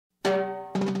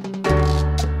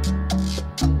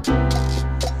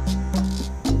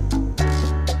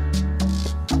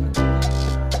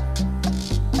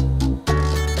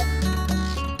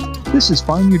This is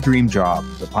Find Your Dream Job,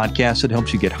 the podcast that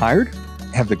helps you get hired,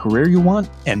 have the career you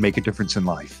want, and make a difference in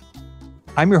life.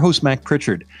 I'm your host, Mac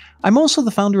Pritchard. I'm also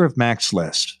the founder of Mac's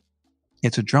List.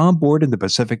 It's a job board in the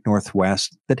Pacific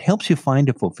Northwest that helps you find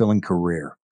a fulfilling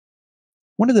career.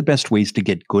 One of the best ways to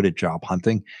get good at job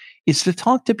hunting is to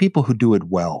talk to people who do it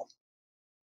well.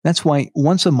 That's why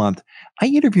once a month, I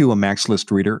interview a Mac's List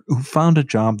reader who found a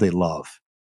job they love.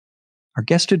 Our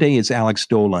guest today is Alex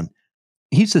Dolan.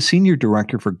 He's the Senior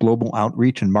Director for Global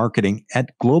Outreach and Marketing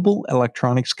at Global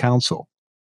Electronics Council.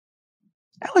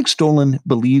 Alex Dolan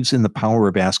believes in the power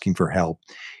of asking for help.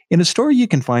 In a story you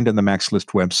can find on the Mac's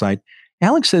List website,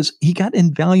 Alex says he got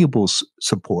invaluable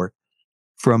support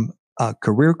from a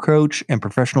career coach and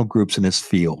professional groups in his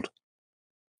field.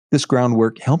 This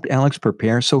groundwork helped Alex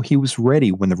prepare so he was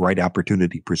ready when the right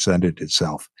opportunity presented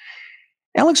itself.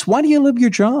 Alex, why do you love your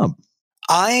job?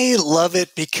 I love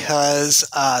it because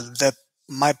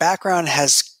my background I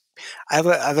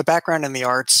have a background in the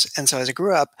arts, and so as I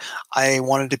grew up, I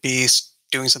wanted to be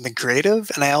doing something creative,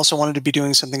 and I also wanted to be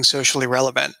doing something socially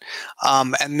relevant.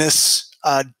 And this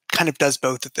kind of does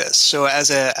both of this. So as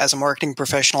a marketing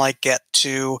professional, I get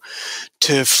to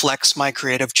flex my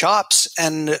creative chops,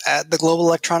 and the Global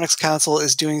Electronics Council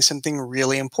is doing something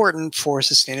really important for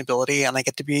sustainability, and I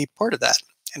get to be part of that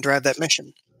and drive that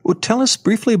mission. Well, tell us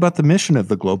briefly about the mission of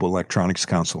the Global Electronics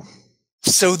Council.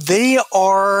 So they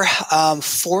are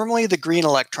formerly the Green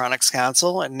Electronics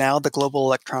Council and now the Global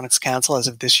Electronics Council as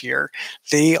of this year.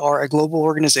 They are a global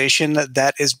organization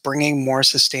that is bringing more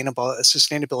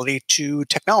sustainability to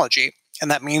technology.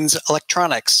 And that means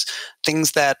electronics,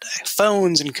 things that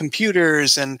phones and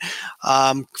computers and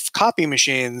copy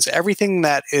machines, everything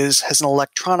that has an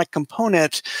electronic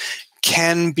component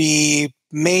can be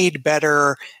made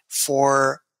better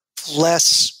for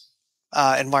less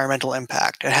environmental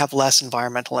impact and have less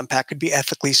environmental impact, could be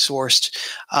ethically sourced,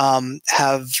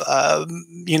 have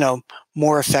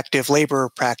more effective labor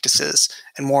practices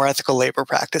and more ethical labor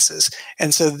practices.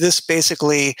 And so this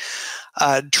basically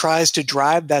tries to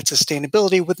drive that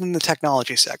sustainability within the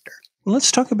technology sector. Well,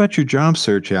 let's talk about your job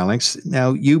search, Alex.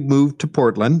 Now, you moved to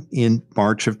Portland in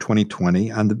March of 2020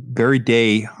 on the very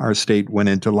day our state went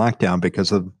into lockdown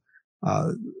because of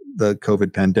the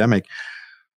COVID pandemic.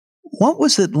 What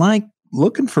was it like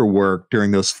looking for work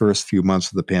during those first few months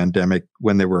of the pandemic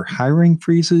when there were hiring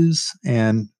freezes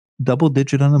and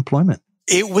double-digit unemployment?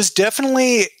 It was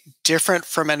definitely different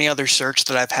from any other search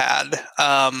that I've had.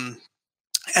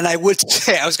 And I would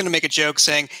say, I was going to make a joke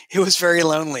saying it was very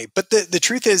lonely. But the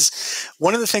truth is,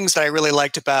 one of the things that I really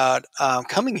liked about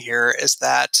coming here is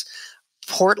that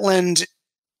Portland,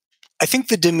 I think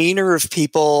the demeanor of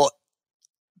people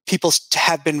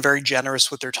have been very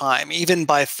generous with their time, even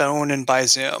by phone and by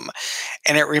Zoom.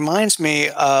 And it reminds me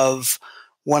of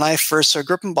when I grew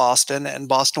up in Boston, and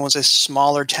Boston was a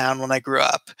smaller town when I grew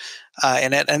up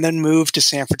in it, and then moved to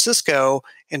San Francisco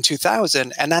in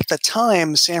 2000. And at the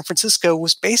time, San Francisco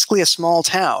was basically a small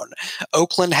town.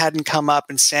 Oakland hadn't come up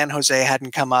and San Jose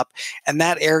hadn't come up, and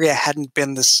that area hadn't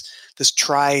been this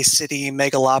tri-city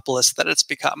megalopolis that it's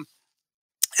become.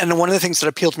 And one of the things that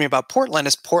appealed to me about Portland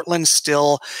is Portland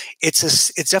still, it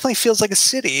definitely feels like a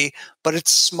city, but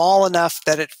it's small enough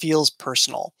that it feels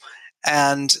personal.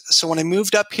 And so when I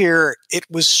moved up here, it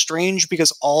was strange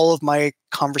because all of my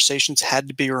conversations had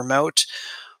to be remote,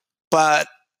 but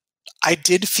I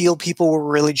did feel people were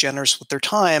really generous with their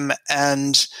time.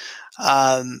 And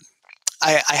I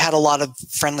had a lot of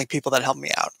friendly people that helped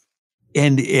me out.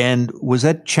 And was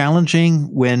that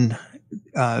challenging when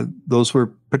those were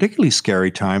particularly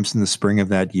scary times in the spring of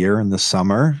that year and the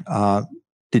summer?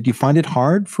 Did you find it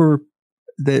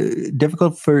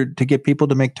difficult to get people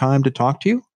to make time to talk to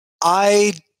you?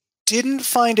 I didn't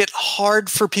find it hard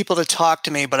for people to talk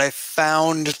to me, but I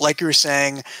found, like you were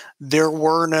saying, there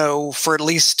were for at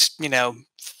least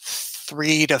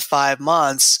 3 to 5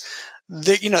 months,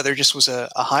 there just was a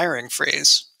hiring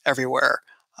freeze everywhere.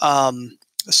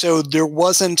 So there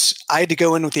wasn't. I had to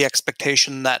go in with the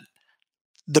expectation that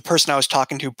the person I was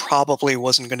talking to probably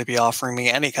wasn't going to be offering me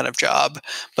any kind of job,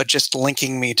 but just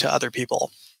linking me to other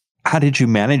people. How did you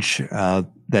manage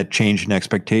that change in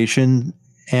expectation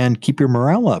and keep your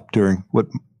morale up during what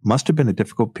must have been a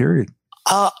difficult period?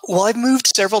 Well, I've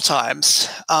moved several times,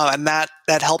 and that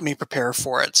helped me prepare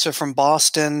for it. So from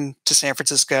Boston to San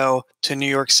Francisco to New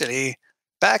York City,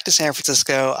 back to San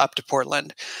Francisco, up to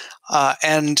Portland.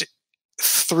 And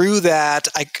through that,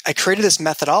 I created this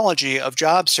methodology of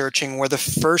job searching where the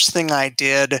first thing I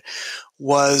did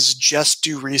was just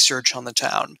do research on the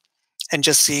town and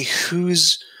just see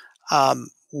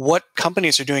what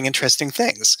companies are doing interesting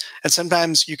things. And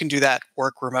sometimes you can do that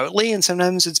work remotely, and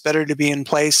sometimes it's better to be in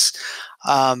place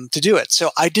to do it.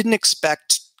 So I didn't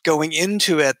expect going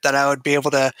into it that I would be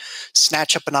able to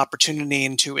snatch up an opportunity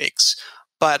in 2 weeks.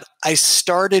 But I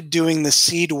started doing the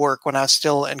seed work when I was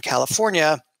still in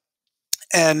California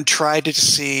and tried to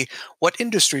see what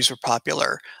industries were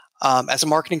popular. As a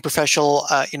marketing professional,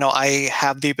 I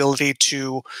have the ability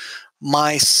to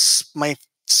my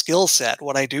skill set,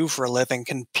 what I do for a living,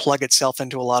 can plug itself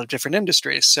into a lot of different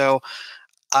industries. So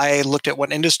I looked at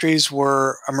what industries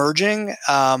were emerging,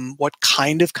 what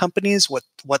kind of companies,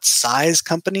 what size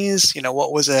companies,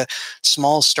 what was a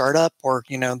small startup, or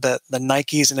the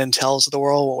Nikes and Intels of the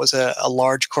world, what was a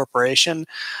large corporation.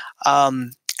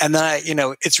 And then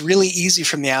it's really easy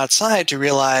from the outside to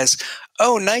realize,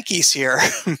 oh, Nike's here,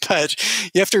 but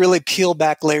you have to really peel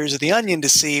back layers of the onion to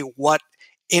see what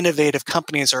innovative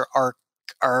companies are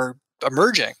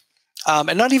emerging.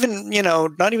 And not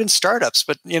even startups,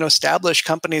 but established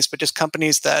companies, but just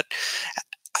companies that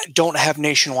don't have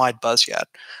nationwide buzz yet.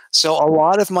 So a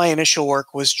lot of my initial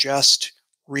work was just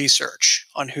research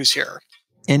on who's here.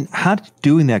 And how did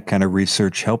doing that kind of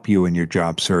research help you in your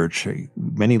job search?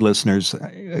 Many listeners,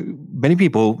 many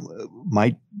people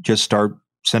might just start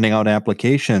sending out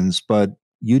applications, but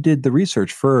you did the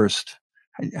research first.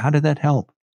 How did that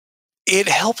help? It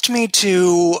helped me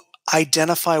to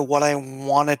identify what I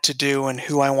wanted to do and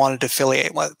who I wanted to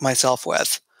affiliate myself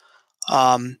with.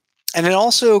 And it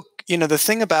also, the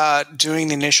thing about doing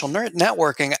the initial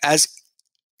networking, as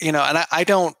and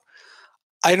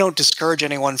I don't discourage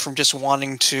anyone from just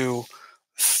wanting to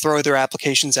throw their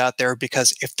applications out there,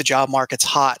 because if the job market's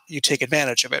hot, you take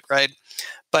advantage of it, right?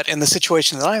 But in the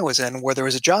situation that I was in, where there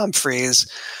was a job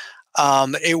freeze,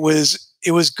 it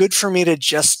was good for me to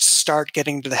just start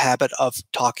getting into the habit of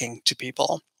talking to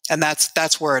people. And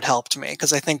that's where it helped me,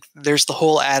 because I think there's the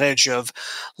whole adage of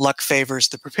luck favors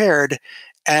the prepared.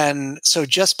 And so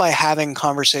just by having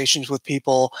conversations with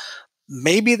people,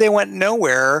 maybe they went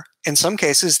nowhere. In some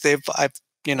cases, they've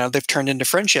turned into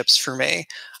friendships for me.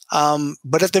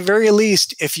 But at the very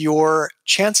least,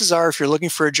 chances are, if you're looking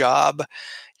for a job,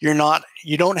 you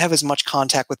don't have as much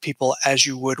contact with people as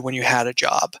you would when you had a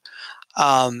job.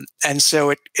 And so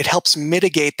it helps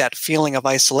mitigate that feeling of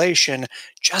isolation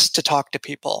just to talk to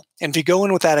people. And if you go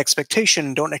in with that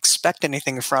expectation, don't expect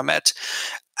anything from it,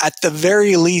 at the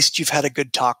very least, you've had a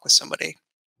good talk with somebody.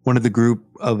 One of the group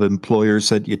of employers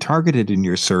that you targeted in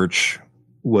your search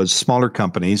was smaller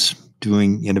companies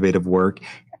doing innovative work.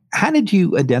 How did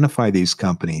you identify these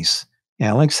companies,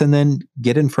 Alex, and then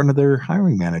get in front of their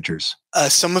hiring managers?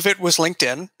 Some of it was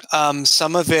LinkedIn.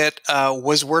 Some of it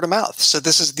was word of mouth. So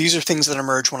these are things that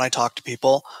emerge when I talk to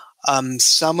people.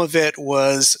 Some of it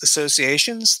was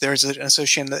associations. There's an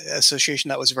association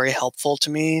that was very helpful to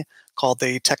me called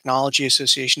the Technology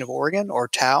Association of Oregon, or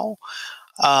TAO.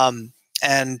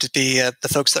 And the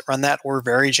folks that run that were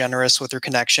very generous with their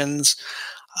connections.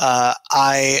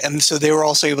 And so they were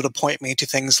also able to point me to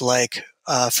things like,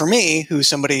 for me, who's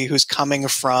somebody who's coming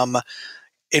from,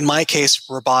 in my case,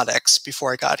 robotics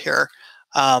before I got here.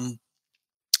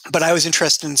 But I was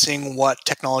interested in seeing what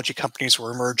technology companies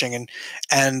were emerging,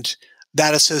 and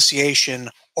that association,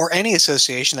 or any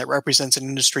association that represents an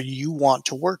industry you want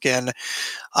to work in,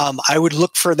 I would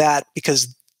look for that,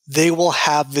 because they will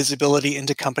have visibility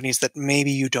into companies that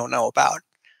maybe you don't know about.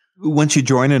 Once you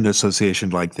join an association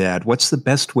like that, what's the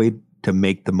best way to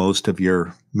make the most of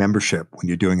your membership when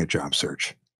you're doing a job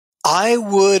search?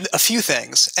 A few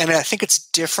things, and I think it's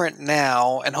different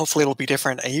now, and hopefully it'll be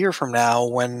different a year from now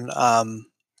when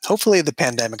hopefully the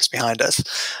pandemic's behind us.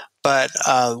 But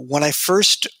when I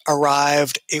first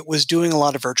arrived, it was doing a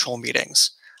lot of virtual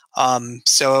meetings.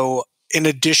 So in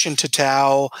addition to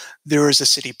TAO, there was a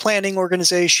city planning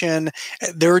organization.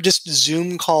 There were just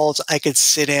Zoom calls I could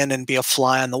sit in and be a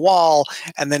fly on the wall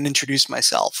and then introduce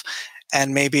myself.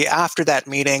 And maybe after that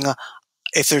meeting,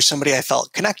 if there's somebody I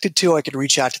felt connected to, I could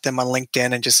reach out to them on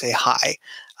LinkedIn and just say hi.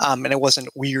 And it wasn't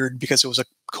weird because it was a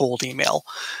cold email.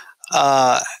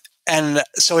 And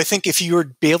so I think if you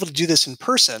would be able to do this in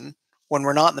person when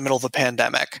we're not in the middle of a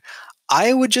pandemic,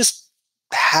 I would just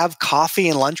have coffee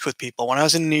and lunch with people. When I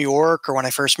was in New York, or when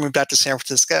I first moved out to San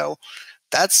Francisco,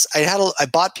 I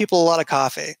bought people a lot of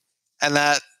coffee. And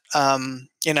that,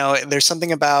 there's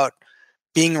something about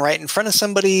being right in front of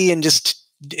somebody and just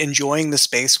enjoying the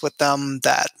space with them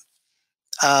that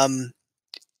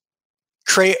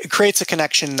creates a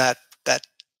connection that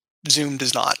Zoom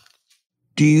does not.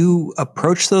 Do you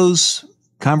approach those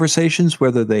conversations,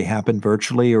 whether they happen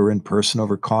virtually or in person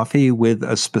over coffee, with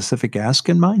a specific ask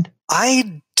in mind?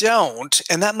 I don't,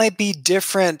 and that might be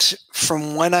different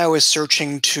from when I was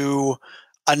searching to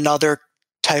another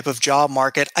type of job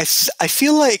market. I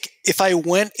feel like if I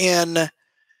went in,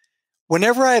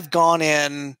 whenever I've gone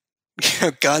in,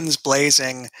 guns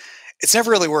blazing, it's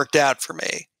never really worked out for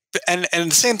me. And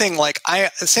the same thing, the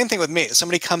same thing with me.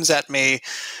 Somebody comes at me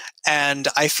and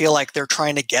I feel like they're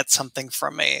trying to get something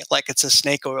from me, like it's a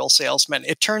snake oil salesman.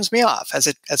 It turns me off, as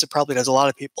it probably does a lot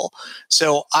of people.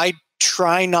 So I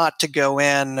try not to go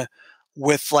in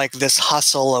with like this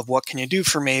hustle of what can you do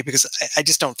for me, because I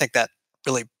just don't think that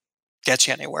really gets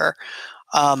you anywhere.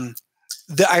 I'm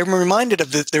reminded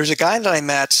of there's a guy that I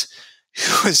met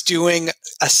who was doing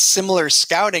a similar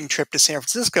scouting trip to San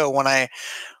Francisco when I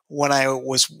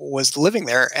was living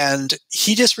there, and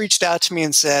he just reached out to me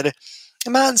and said,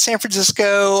 "I'm out in San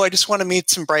Francisco. I just want to meet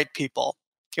some bright people.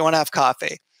 Do you want to have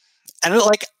coffee?" And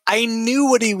I knew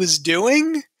what he was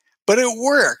doing, but it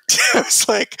worked. I was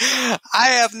like, I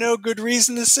have no good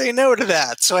reason to say no to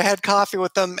that. So I had coffee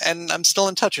with him, and I'm still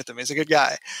in touch with him. He's a good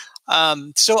guy.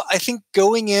 So I think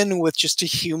going in with just a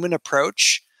human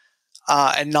approach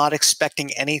and not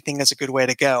expecting anything is a good way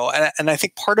to go. And I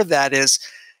think part of that is,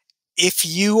 if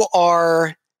you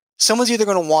are, someone's either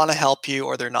going to want to help you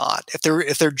or they're not.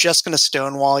 If they're just going to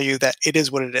stonewall you, that it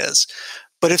is what it is.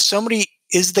 But if somebody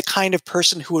is the kind of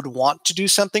person who would want to do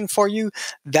something for you,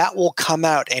 that will come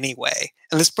out anyway.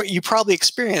 And you probably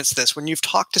experienced this when you've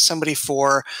talked to somebody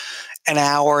for an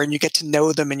hour and you get to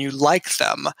know them and you like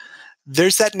them.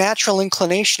 There's that natural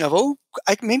inclination of,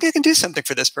 maybe I can do something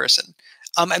for this person.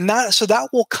 And that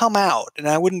will come out, and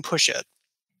I wouldn't push it.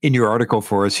 In your article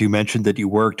for us, you mentioned that you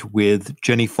worked with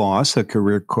Jenny Foss, a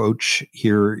career coach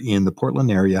here in the Portland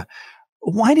area.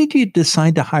 Why did you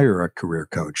decide to hire a career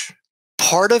coach?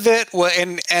 Part of it,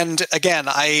 and again,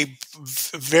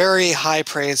 very high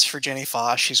praise for Jenny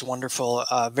Foss. She's wonderful,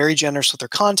 very generous with her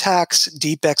contacts,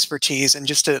 deep expertise, and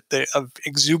just a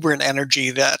exuberant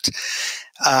energy that,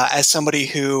 as somebody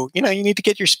who, you need to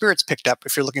get your spirits picked up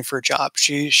if you're looking for a job.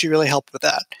 She really helped with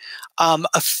that.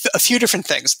 A few different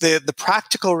things. The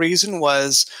practical reason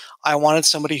was I wanted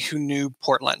somebody who knew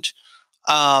Portland.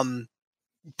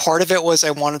 Part of it was I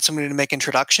wanted somebody to make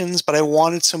introductions, but I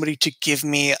wanted somebody to give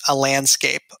me a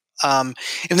landscape.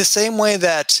 In the same way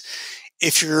that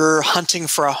if you're hunting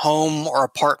for a home or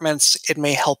apartments, it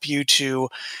may help you to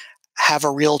have a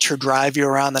realtor drive you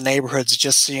around the neighborhoods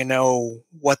just so you know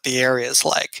what the area is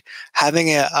like.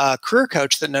 Having a career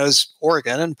coach that knows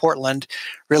Oregon and Portland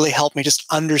really helped me just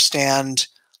understand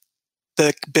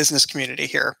the business community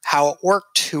here, how it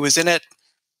worked, who was in it.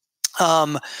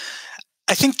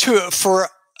 I think for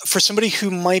somebody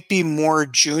who might be more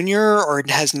junior or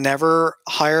has never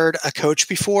hired a coach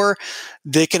before,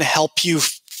 they can help you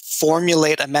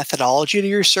formulate a methodology to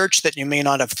your search that you may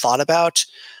not have thought about.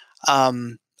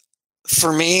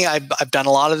 For me, I've done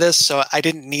a lot of this, so I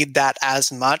didn't need that as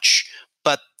much,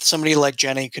 but somebody like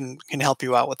Jenny can help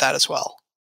you out with that as well.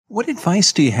 What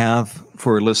advice do you have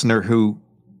for a listener who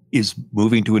is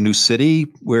moving to a new city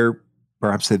where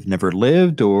perhaps they've never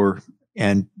lived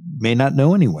and may not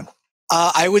know anyone?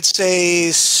 I would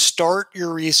say start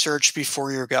your research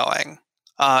before you're going.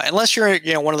 Unless you're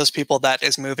one of those people that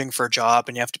is moving for a job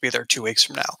and you have to be there 2 weeks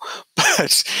from now.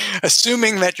 But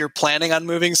assuming that you're planning on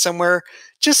moving somewhere,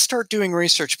 just start doing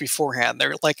research beforehand.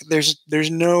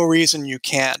 There's no reason you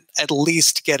can't at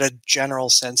least get a general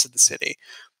sense of the city.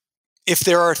 If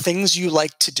there are things you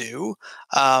like to do,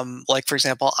 like for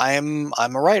example, I'm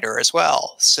a writer as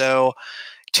well, so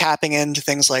tapping into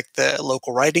things like the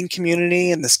local writing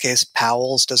community. In this case,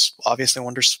 Powell's does obviously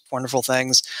wonderful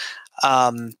things.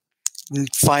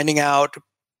 Finding out.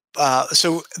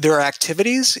 So there are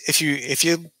activities. If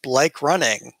you like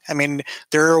running, I mean,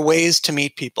 there are ways to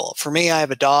meet people. For me, I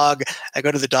have a dog. I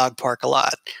go to the dog park a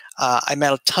lot. I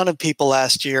met a ton of people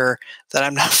last year that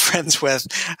I'm not friends with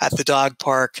at the dog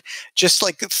park. Just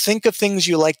think of things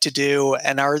you like to do,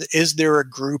 and is there a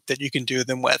group that you can do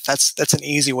them with? That's an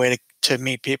easy way to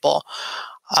meet people.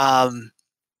 I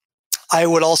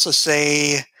would also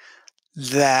say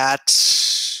that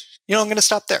I'm going to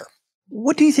stop there.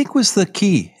 What do you think was the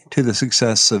key to the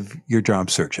success of your job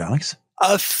search, Alex?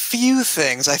 A few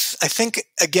things. I think,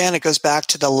 again, it goes back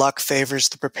to the luck favors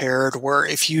the prepared, where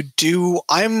if you do,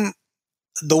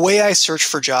 the way I search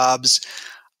for jobs,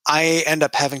 I end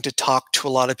up having to talk to a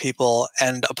lot of people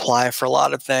and apply for a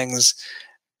lot of things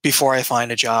before I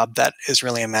find a job that is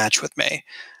really a match with me.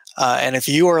 And if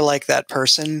you are like that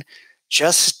person,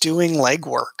 just doing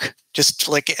legwork,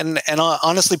 and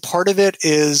honestly, part of it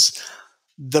is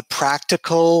the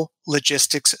practical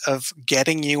logistics of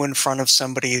getting you in front of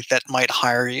somebody that might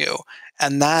hire you.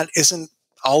 And that isn't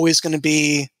always going to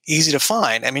be easy to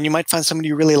find. I mean, you might find somebody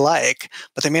you really like,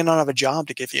 but they may not have a job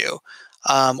to give you.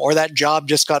 or that job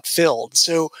just got filled.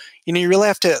 So, you really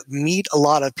have to meet a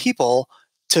lot of people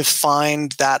to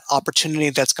find that opportunity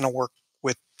that's going to work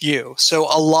with you. So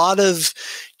a lot of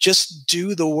just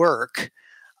do the work.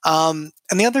 And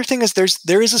the other thing is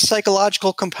there is a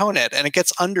psychological component, and it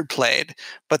gets underplayed,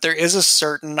 but there is a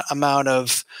certain amount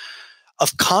of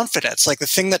confidence. Like the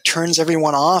thing that turns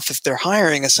everyone off if they're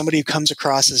hiring is somebody who comes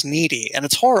across as needy. And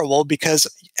it's horrible because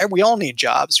we all need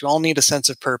jobs. We all need a sense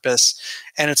of purpose.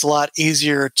 And it's a lot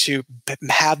easier to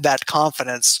have that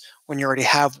confidence when you already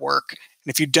have work.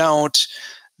 And if you don't,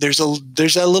 there's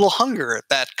a little hunger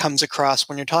that comes across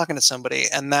when you're talking to somebody,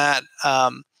 and that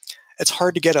it's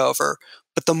hard to get over.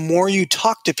 But the more you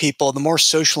talk to people, the more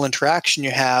social interaction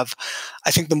you have,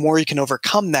 I think the more you can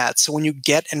overcome that. So when you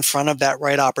get in front of that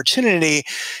right opportunity,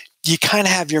 you kind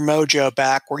of have your mojo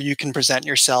back where you can present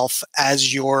yourself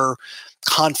as your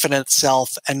confident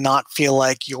self and not feel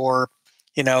like you're,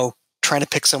 trying to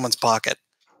pick someone's pocket.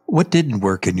 What didn't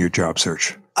work in your job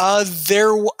search? I'd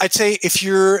say if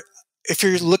you're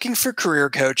looking for career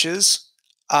coaches,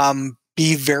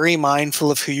 be very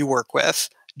mindful of who you work with.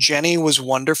 Jenny was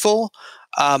wonderful.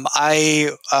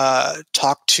 I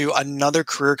talked to another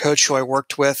career coach who I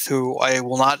worked with, who I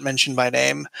will not mention by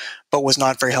name, but was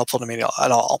not very helpful to me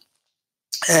at all.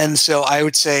 And so I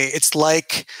would say it's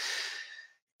like,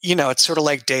 it's sort of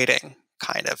like dating,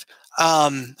 kind of.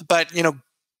 But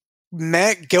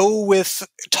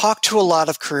talk to a lot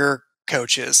of career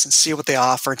coaches and see what they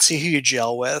offer and see who you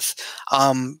gel with.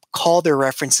 Call their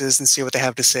references and see what they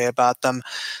have to say about them.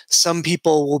 Some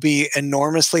people will be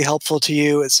enormously helpful to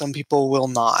you, and some people will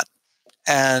not.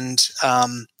 And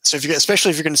so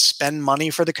especially if you're going to spend money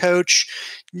for the coach,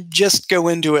 just go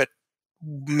into it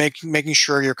making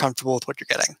sure you're comfortable with what you're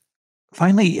getting.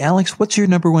 Finally, Alex, what's your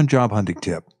number one job hunting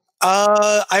tip?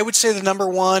 I would say the number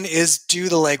one is do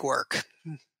the legwork.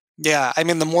 Yeah, I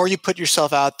mean, the more you put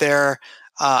yourself out there,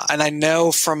 and I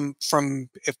know from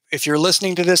if you're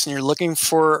listening to this and you're looking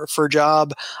for a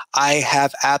job, I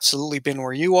have absolutely been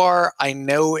where you are. I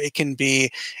know it can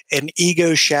be an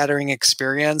ego-shattering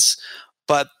experience,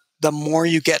 but the more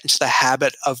you get into the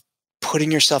habit of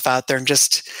putting yourself out there and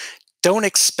just don't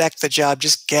expect the job,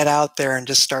 just get out there and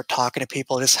just start talking to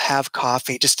people, just have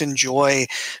coffee, just enjoy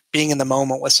being in the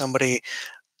moment with somebody.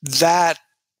 That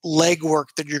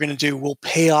legwork that you're going to do will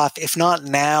pay off, if not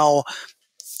now,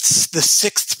 the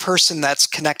sixth person that's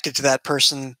connected to that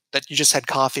person that you just had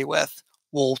coffee with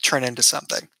will turn into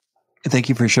something. Thank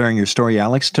you for sharing your story,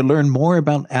 Alex. To learn more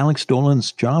about Alex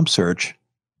Dolan's job search,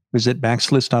 visit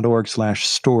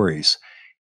maxlist.org/stories.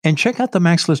 And check out the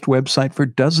MaxList website for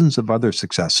dozens of other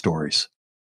success stories.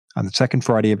 On the second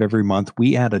Friday of every month,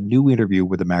 we add a new interview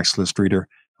with a MaxList reader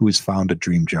who has found a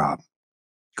dream job.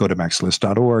 Go to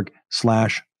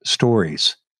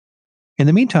maxlist.org/stories. In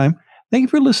the meantime, thank you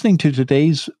for listening to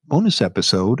today's bonus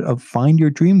episode of Find Your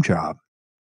Dream Job.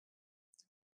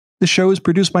 The show is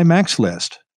produced by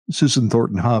MaxList. Susan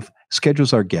Thornton Huff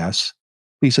schedules our guests.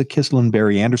 Lisa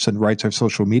Kislin-Barry Anderson writes our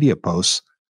social media posts.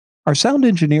 Our sound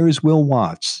engineer is Will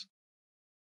Watts.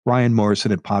 Ryan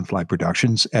Morrison at Podfly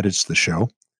Productions edits the show.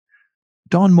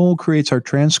 Don Mole creates our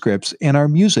transcripts, and our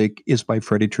music is by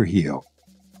Freddie Trujillo.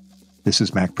 This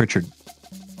is Mac Pritchard.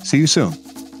 See you soon.